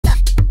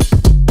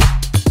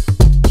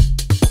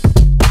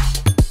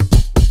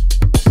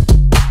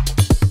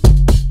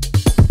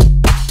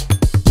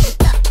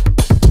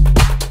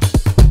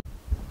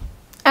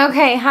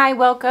Okay, hi,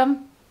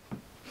 welcome.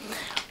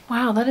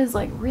 Wow, that is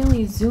like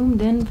really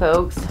zoomed in,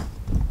 folks.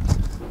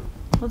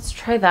 Let's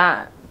try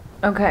that.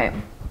 Okay.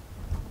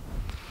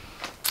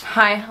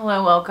 Hi,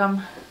 hello,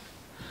 welcome.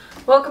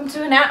 Welcome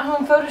to an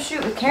at-home photo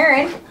shoot with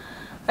Karen.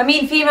 I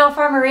mean, female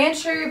farmer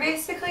rancher. You're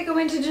basically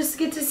going to just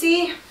get to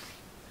see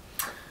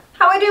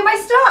how I do my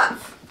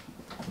stuff.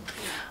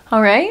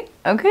 All right,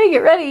 okay, get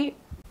ready.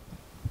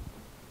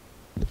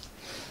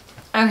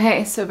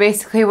 Okay, so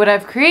basically what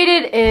I've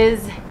created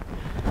is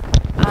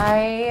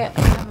I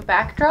have a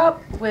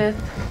backdrop with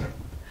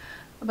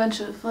a bunch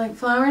of like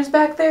flowers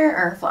back there,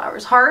 or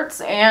flowers,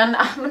 hearts, and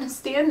I'm gonna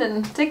stand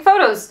and take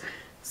photos.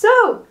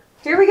 So,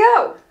 here we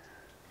go.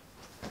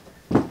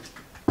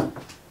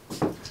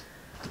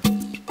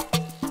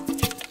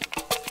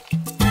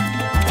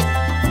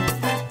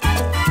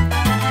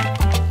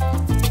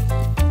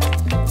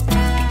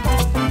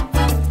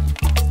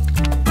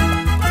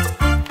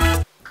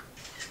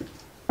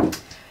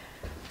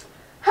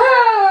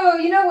 Oh,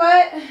 you know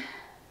what?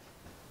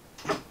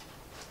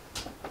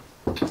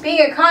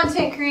 Being a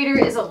content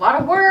creator is a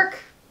lot of work.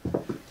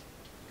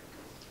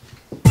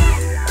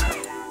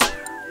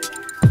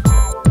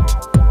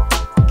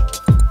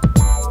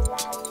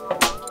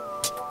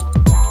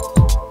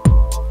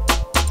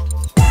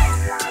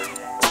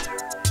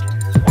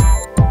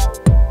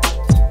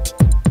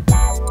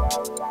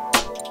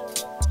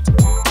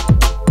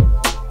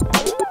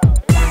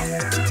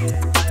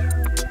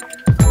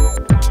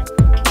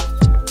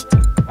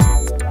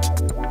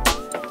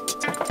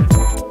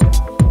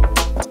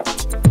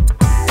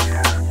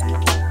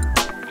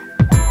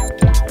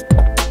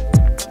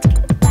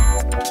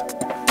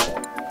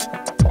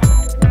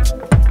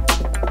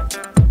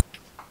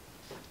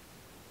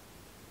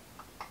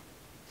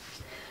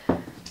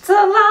 It's a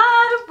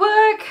lot of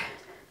work.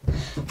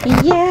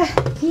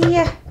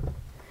 Yeah.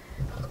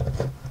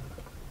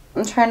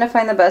 I'm trying to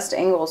find the best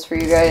angles for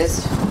you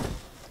guys.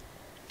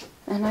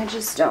 And I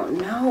just don't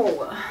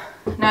know.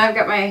 Now I've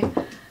got my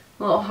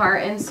little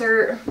heart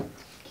insert.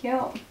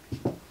 Cute.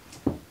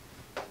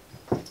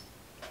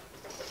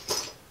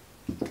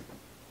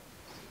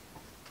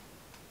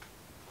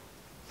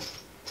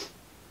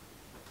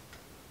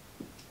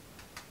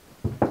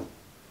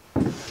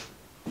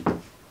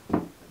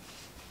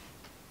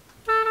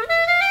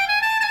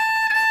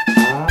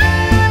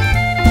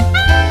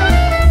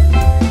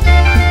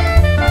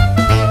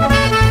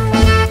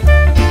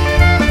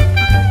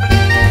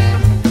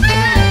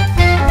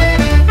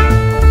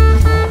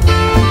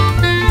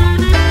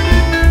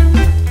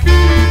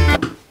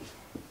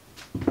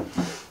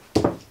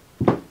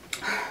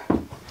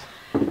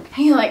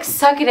 And you like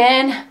suck it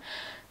in and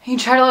you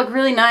try to look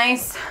really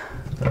nice.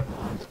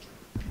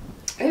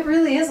 It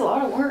really is a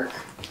lot of work.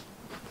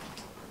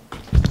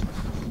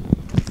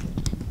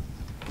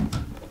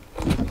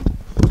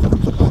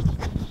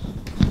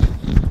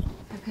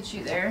 I put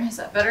you there, is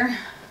that better?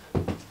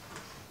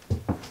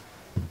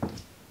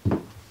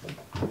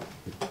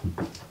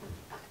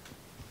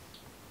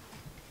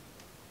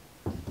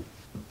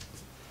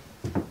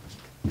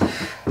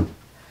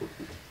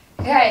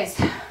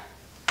 Guys,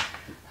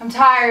 I'm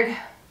tired.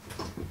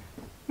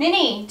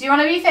 Minnie, do you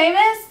want to be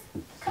famous?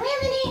 Come here,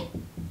 Minnie.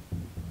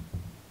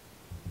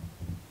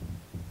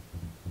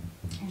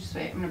 Here, just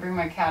wait. I'm going to bring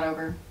my cat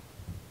over.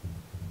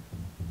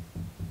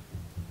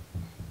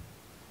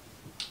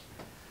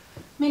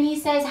 Minnie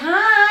says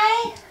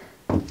hi.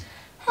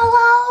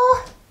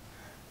 Hello.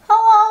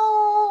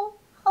 Hello.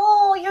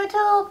 Hello,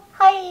 YouTube.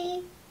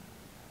 Hi.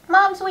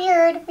 Mom's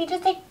weird. We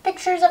just take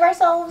pictures of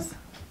ourselves.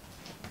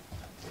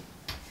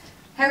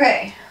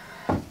 Okay.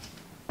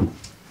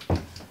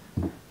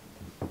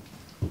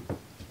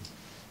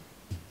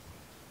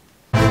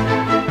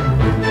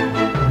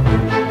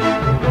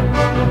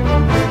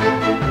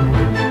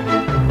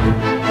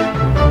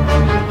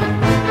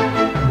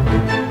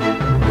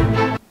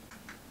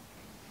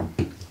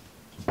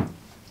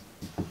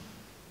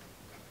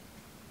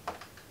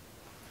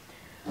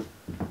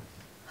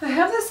 I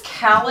have this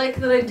cowlick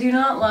that I do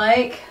not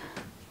like.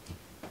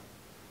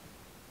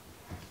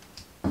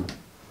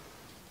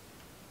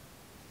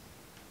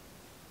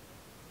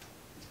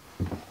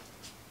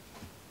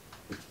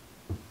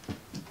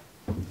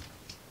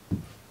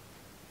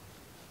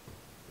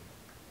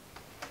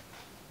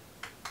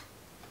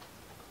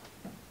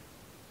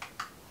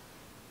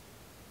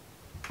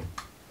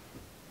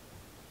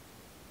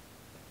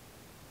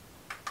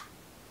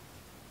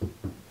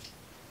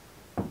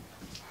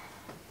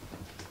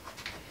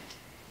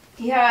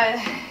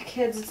 Yeah,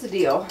 kids, it's a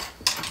deal.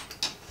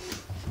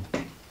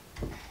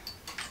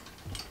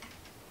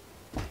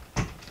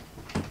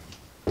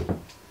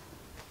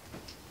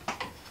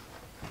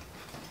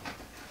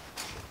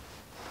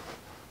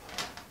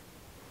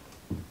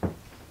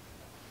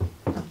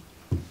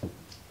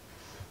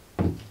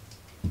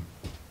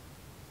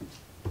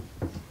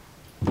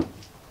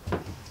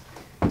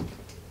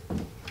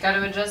 Got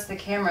to adjust the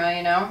camera,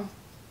 you know.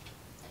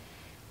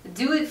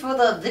 Do it for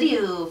the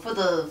video, for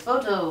the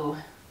photo.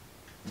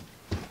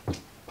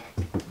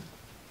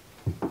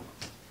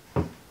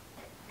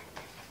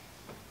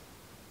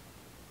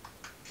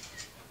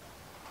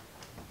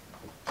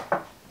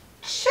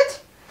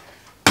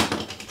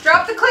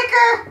 the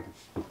clicker!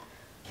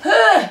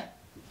 Ugh.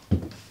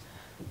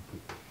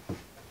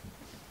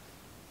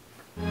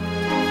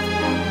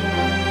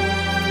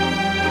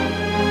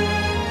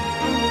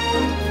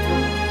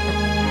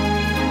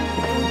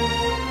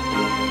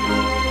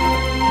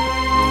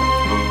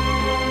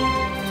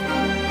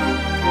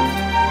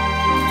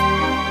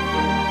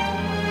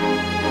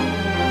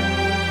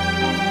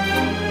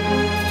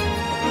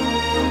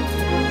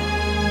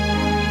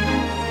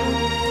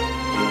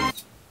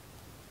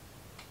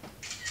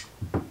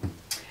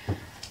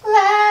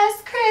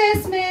 Last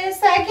Christmas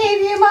I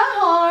gave you my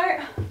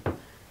heart.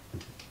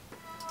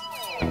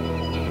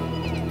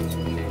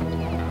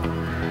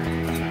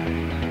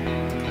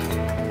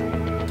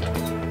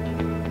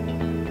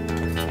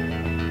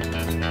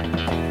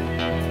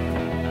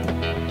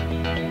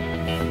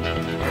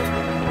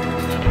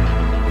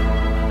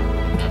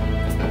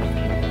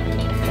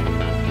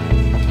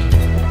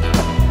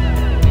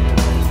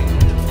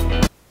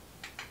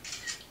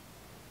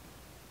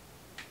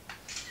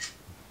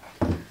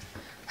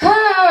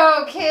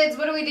 Oh, kids,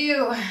 what do we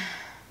do?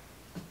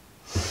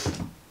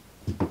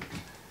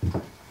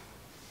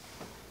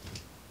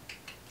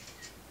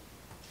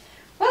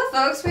 Well,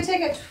 folks, we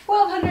take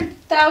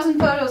 1,200,000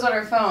 photos on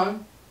our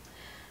phone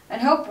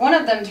and hope one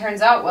of them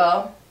turns out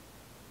well.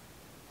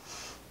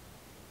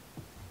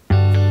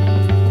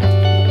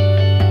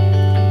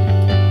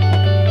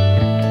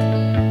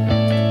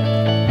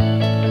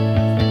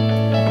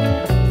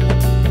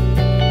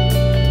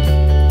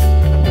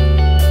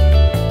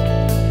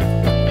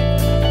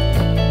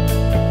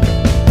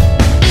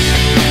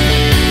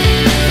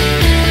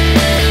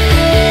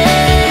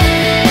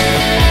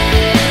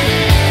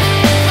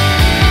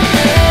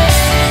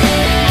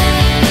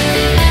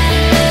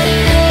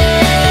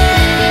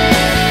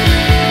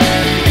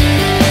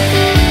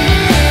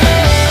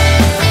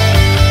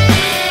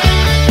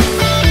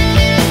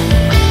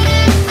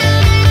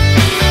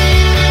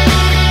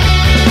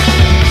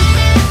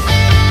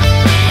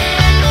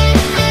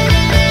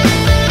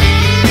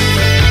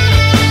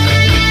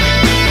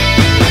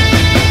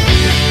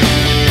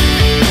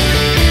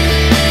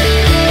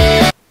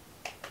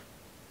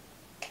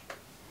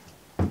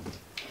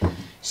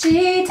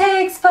 She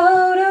takes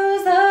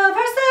photos of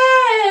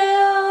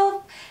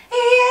herself.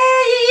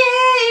 Yeah,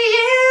 yeah,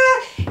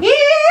 yeah, yeah.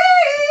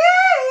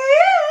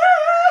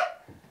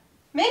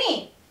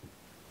 Minnie,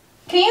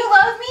 can you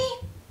love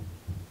me?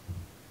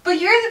 But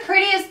you're the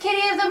prettiest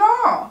kitty of them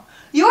all.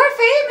 You're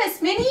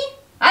famous, Minnie.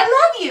 I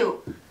love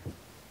you.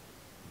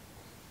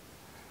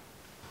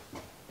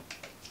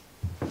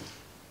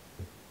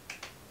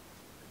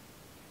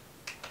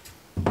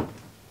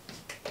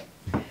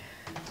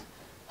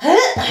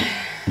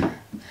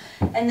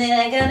 And then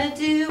I'm gonna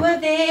do a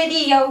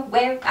video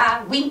where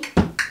I wink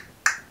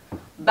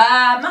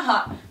by my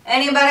heart.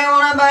 Anybody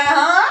wanna buy a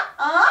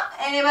heart?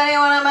 Anybody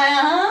wanna buy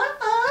a heart?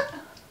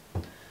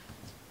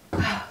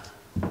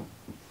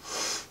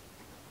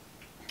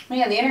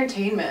 Man, the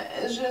entertainment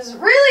is just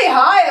really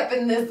high up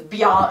in this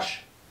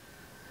biatch.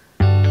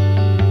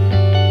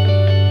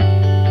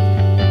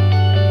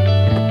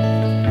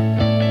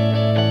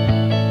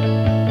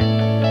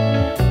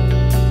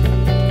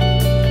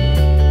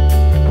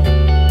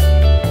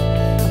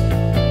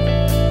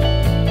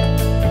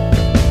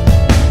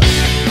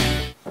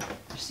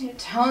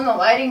 Tone the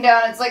lighting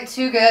down, it's like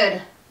too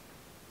good.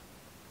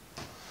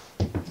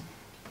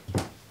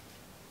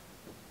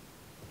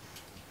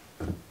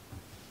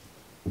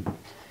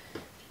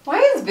 Why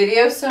is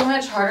video so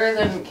much harder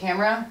than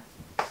camera?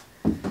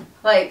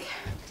 Like,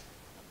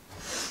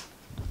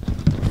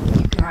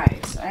 you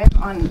guys, I'm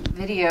on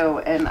video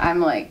and I'm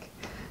like,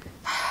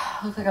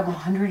 I look like I'm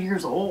 100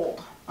 years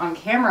old. On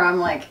camera, I'm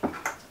like,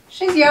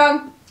 she's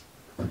young.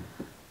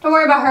 Don't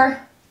worry about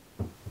her.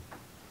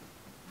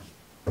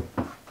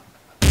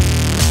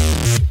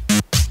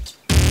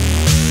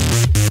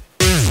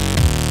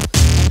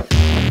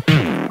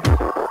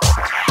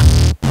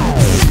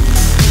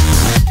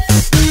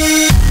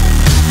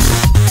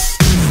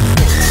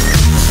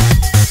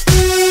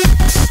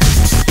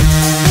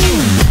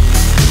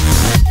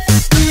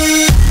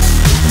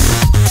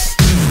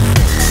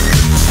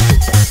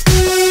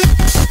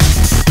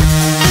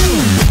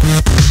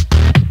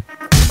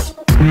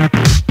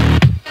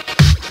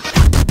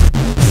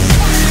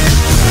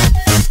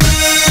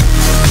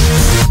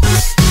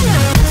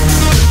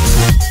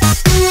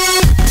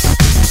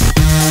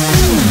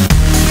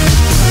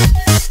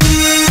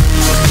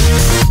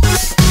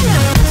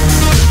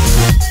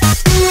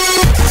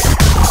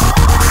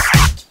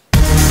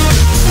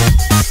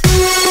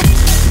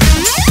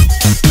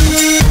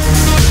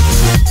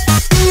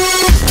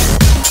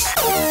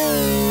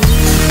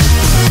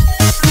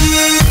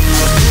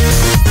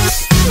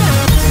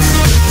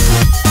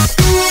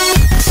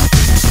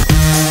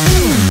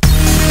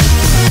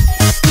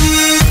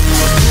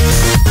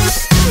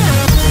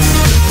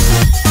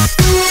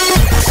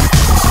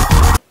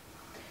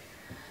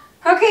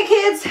 Okay,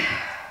 kids,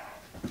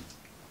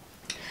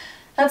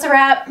 that's a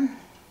wrap.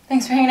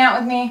 Thanks for hanging out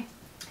with me.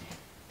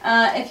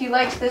 If you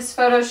liked this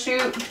photo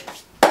shoot,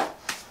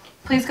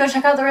 Please go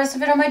check out the rest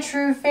of it on my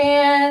True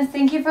Fans.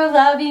 Thank you for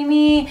loving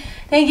me.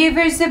 Thank you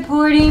for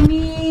supporting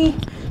me.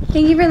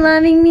 Thank you for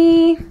loving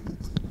me.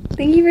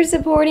 Thank you for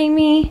supporting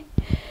me.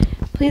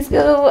 Please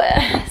go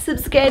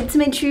subscribe to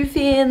my True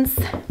Fans.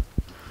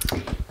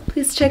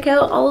 Please check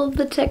out all of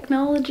the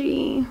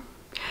technology.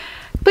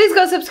 Please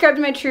go subscribe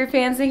to my True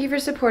Fans. Thank you for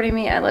supporting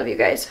me. I love you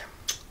guys.